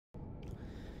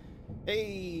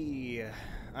Hey,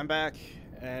 I'm back,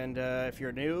 and if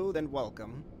you're new, then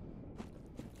welcome.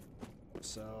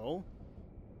 So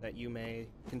that you may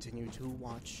continue to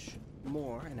watch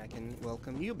more, and I can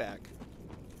welcome you back.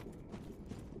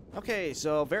 Okay,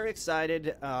 so very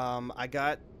excited. I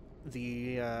got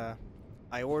the,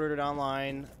 I ordered it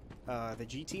online, the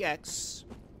GTX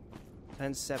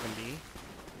 1070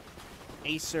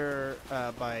 Acer,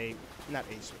 by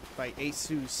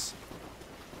Asus,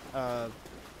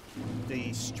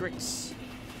 the Strix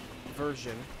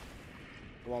version,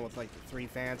 the one with like the 3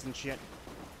 fans and shit.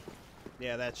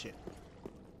 Yeah, that shit.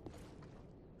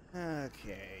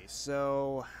 Okay,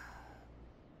 so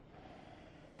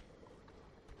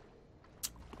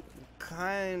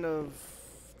kind of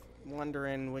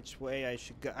wondering which way I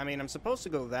should go. I mean, I'm supposed to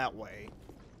go that way,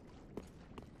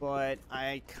 but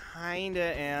I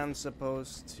kinda am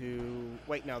supposed to...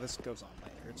 Wait, no, this goes on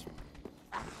later. It's...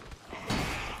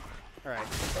 Alright.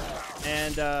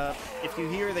 And, if you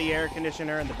hear the air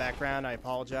conditioner in the background, I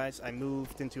apologize. I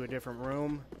moved into a different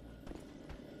room.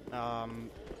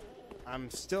 I'm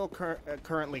still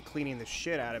currently cleaning the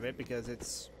shit out of it because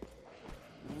it's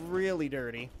really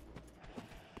dirty.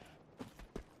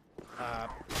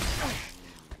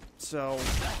 So,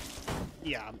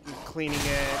 yeah, I'm cleaning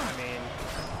it. I mean,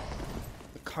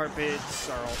 the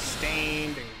carpets are all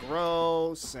stained and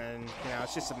gross, and, you know,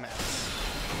 it's just a mess.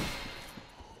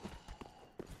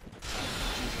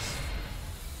 Jesus.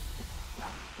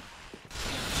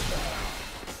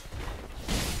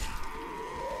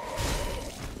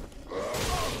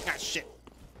 Ah, shit.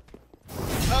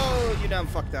 Oh, you done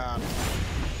fucked up.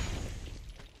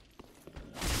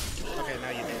 Okay, now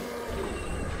you did.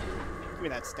 Give me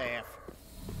that staff,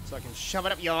 so I can shove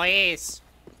it up your ass.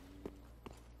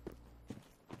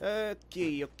 Okay.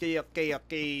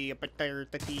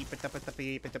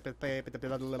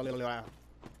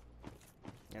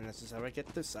 And this is how I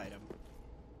get this item.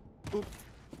 Boop.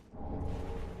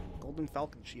 Golden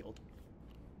Falcon shield.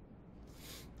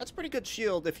 That's a pretty good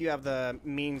shield if you have the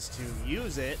means to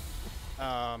use it.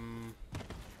 Like,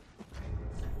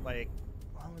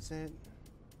 what was it?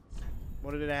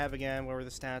 What did it have again? What were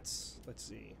the stats? Let's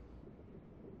see.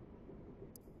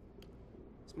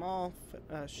 Small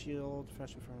shield,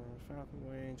 fresh from Falcon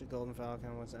Wage, a Golden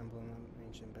Falcon was emblem of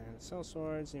ancient band of cell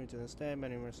swords. Even to this day,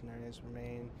 many mercenaries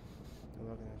remain.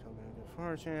 Looking at token of good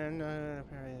fortune.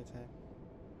 Parry attack.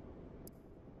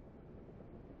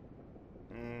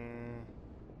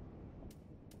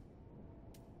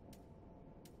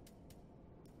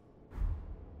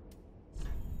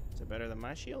 Is it better than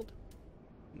my shield?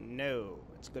 No,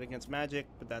 it's good against magic,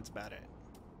 but that's about it.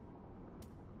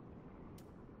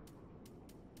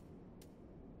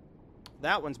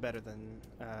 That one's better than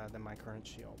my current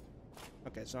shield.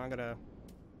 Okay, so I'm gonna...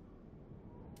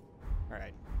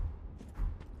 Alright.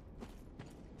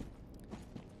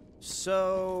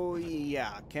 So,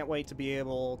 yeah, can't wait to be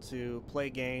able to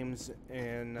play games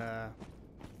in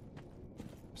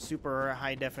super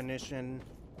high definition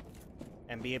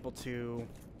and be able to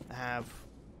have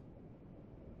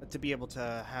a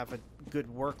good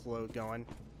workload going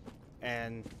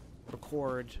and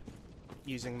record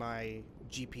using my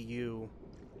GPU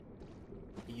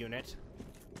unit.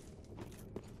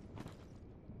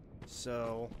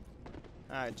 So,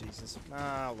 Jesus.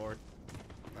 Ah, Lord.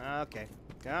 Okay,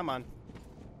 come on.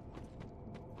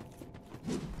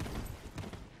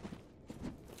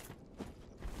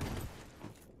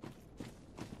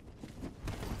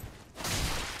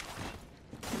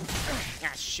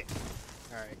 Ah, shit.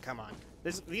 Alright, come on.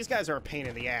 These guys are a pain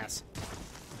in the ass.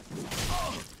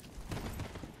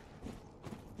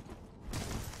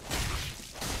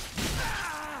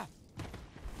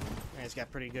 Yeah, he's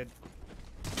got pretty good...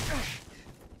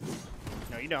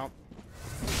 No, you don't.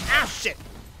 Ah, shit!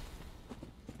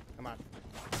 Come on.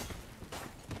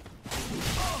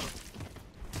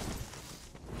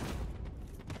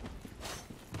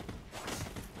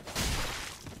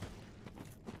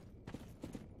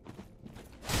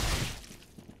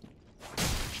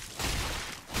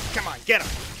 Come on, get him!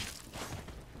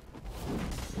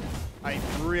 I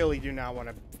really do not want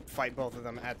to fight both of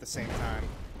them at the same time.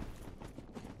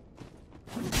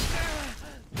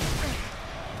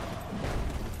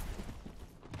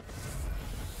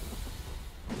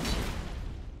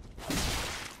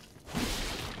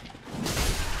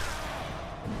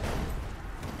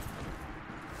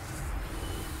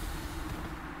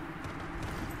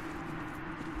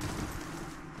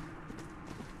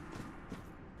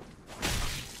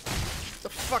 What the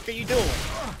fuck are you doing?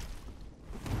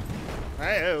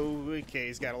 Oh, okay,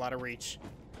 he's got a lot of reach.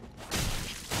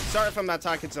 Sorry if I'm not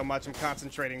talking so much. I'm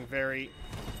concentrating very...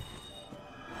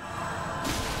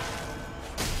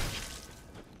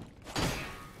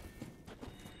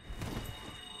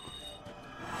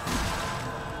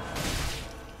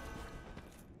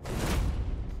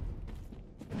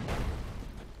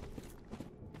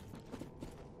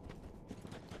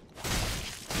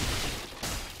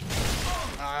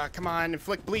 Come on,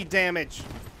 inflict bleed damage.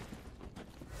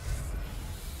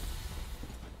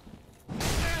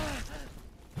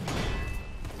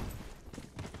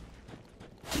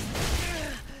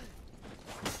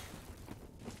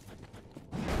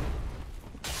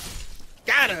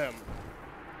 Got him!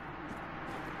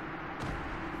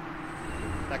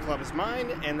 That club is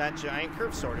mine, and that giant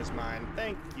curved sword is mine.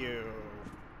 Thank you.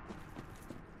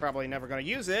 Probably never going to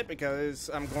use it because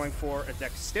I'm going for a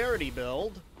dexterity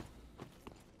build.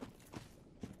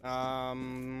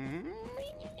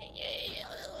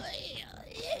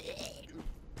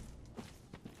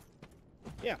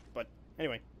 Yeah, but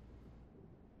anyway.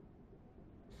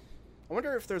 I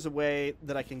wonder if there's a way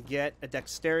that I can get a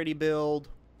dexterity build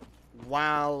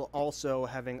while also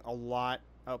having a lot...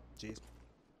 Oh, jeez.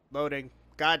 Loading.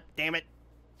 God damn it.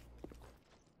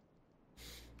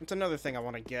 That's another thing I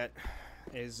want to get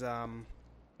is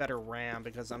better RAM,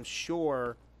 because I'm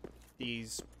sure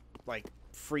these, like,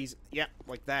 freeze... Yeah,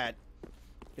 like that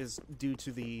is due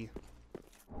to the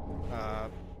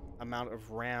amount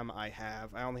of RAM I have.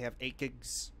 I only have 8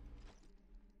 gigs.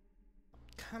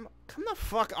 Come the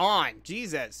fuck on.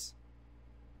 Jesus.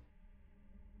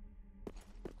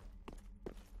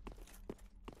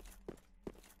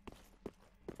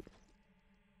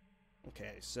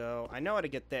 Okay, so I know how to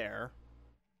get there,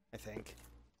 I think.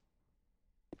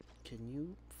 Can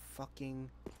you fucking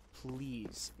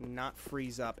please not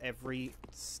freeze up every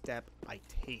step I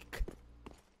take?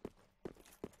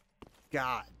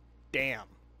 God damn.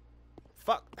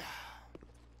 Fuck.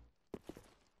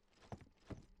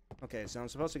 Okay, so I'm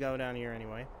supposed to go down here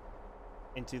anyway.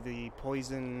 Into the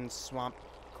poison swamp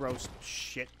gross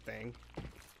shit thing.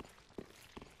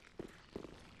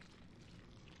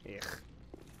 Ugh.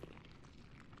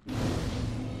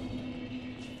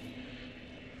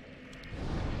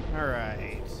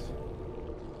 Alright.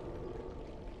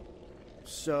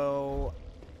 So,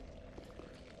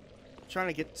 trying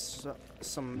to get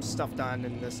some stuff done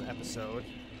in this episode.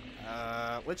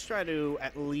 Let's try to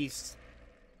at least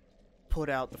put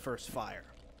out the first fire.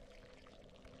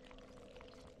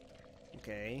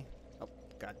 Okay. Oh,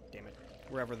 god damn it.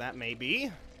 Wherever that may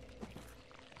be.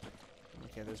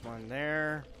 Okay, there's one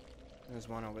there. There's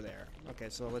one over there. Okay,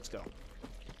 so let's go.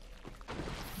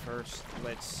 First,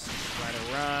 let's try to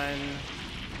run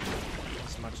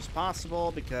as much as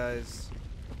possible, because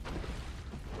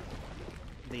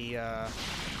the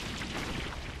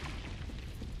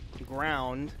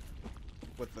ground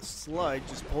with the sludge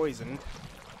is poisoned.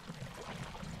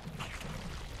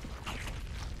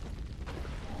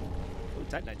 Ooh,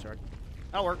 Titanite shard.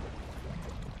 That'll work.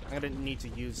 I'm gonna need to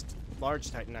use large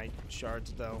Titanite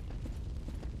shards, though.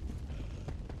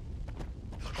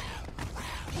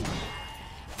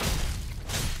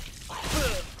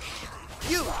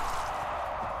 You!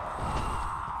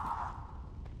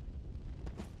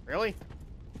 Really?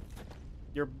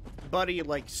 Your buddy,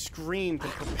 like, screamed in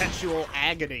perpetual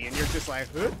agony, and you're just like,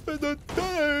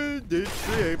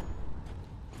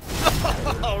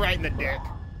 oh, right in the dick.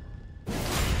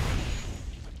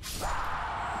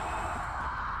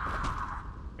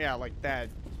 Yeah, like that.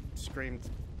 Screamed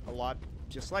a lot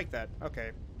just like that.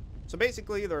 Okay. So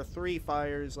basically, there are 3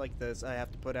 fires like this I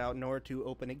have to put out in order to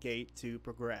open a gate to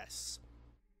progress.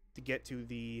 To get to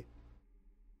the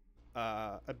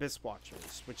Abyss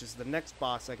Watchers, which is the next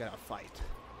boss I gotta fight.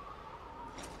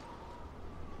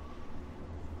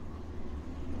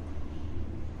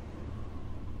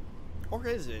 Or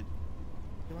is it?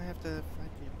 Do I have to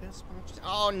fight the Abyss Watchers?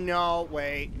 Oh no,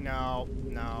 wait, no,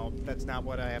 that's not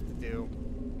what I have to do.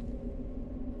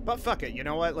 But fuck it, you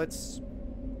know what? Let's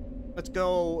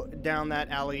go down that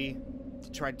alley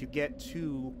to try to get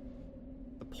to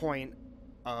the point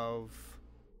of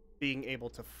being able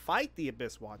to fight the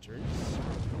Abyss Watchers.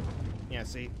 Yeah,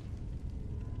 see?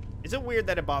 Is it weird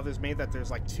that it bothers me that there's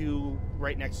like 2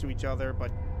 right next to each other, but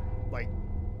like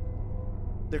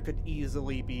there could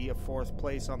easily be a 4th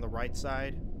place on the right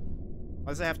side?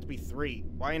 Why does it have to be 3?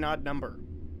 Why an odd number?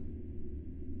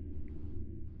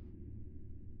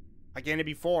 Why can't it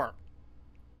be 4?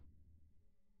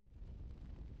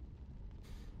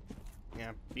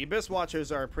 Yeah, the Abyss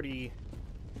Watchers are a pretty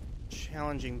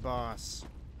challenging boss.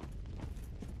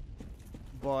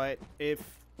 But if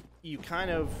you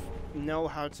kind of know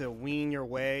how to wean your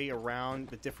way around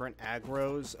the different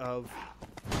aggros of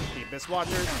the Abyss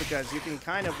Watchers, because you can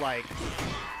kind of like...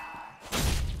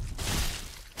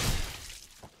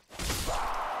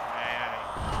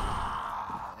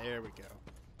 There we go.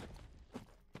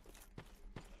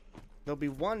 There'll be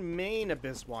one main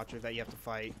Abyss Watcher that you have to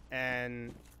fight,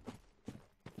 and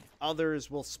others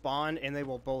will spawn, and they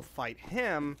will both fight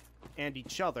him and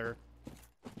each other,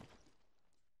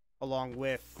 along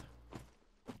with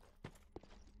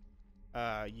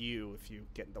you if you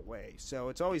get in the way. So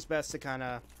it's always best to kind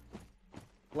of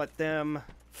let them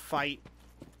fight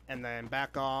and then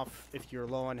back off if you're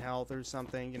low on health or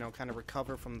something, you know, kind of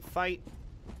recover from the fight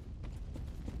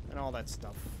and all that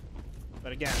stuff.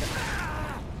 But again,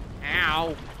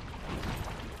 ow!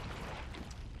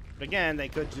 But again, they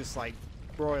could just like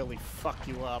royally fuck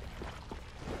you up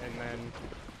and then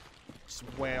just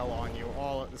wail on you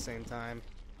all at the same time.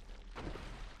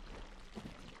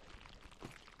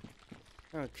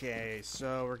 Okay,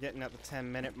 so we're getting at the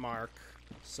 10-minute mark.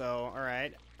 So,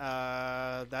 alright,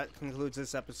 that concludes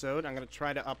this episode. I'm gonna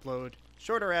try to upload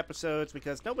shorter episodes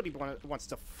because nobody wants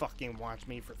to fucking watch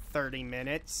me for 30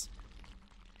 minutes.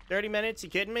 30 minutes? You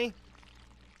kidding me?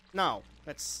 No,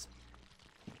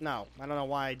 no, I don't know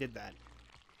why I did that.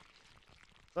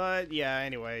 But, yeah,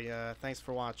 anyway, thanks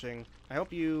for watching. I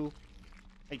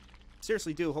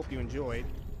seriously do hope you enjoyed.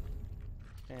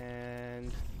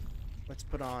 And let's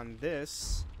put on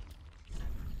this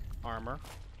armor,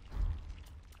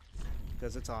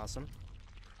 because it's awesome.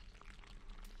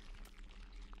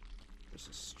 There's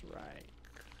a strike.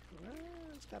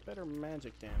 It's got better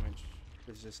magic damage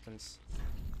resistance.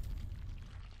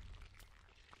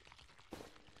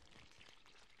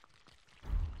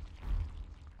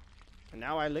 And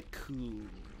now I look cool.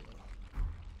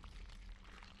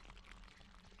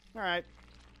 Alright.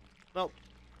 Well,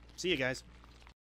 see you guys.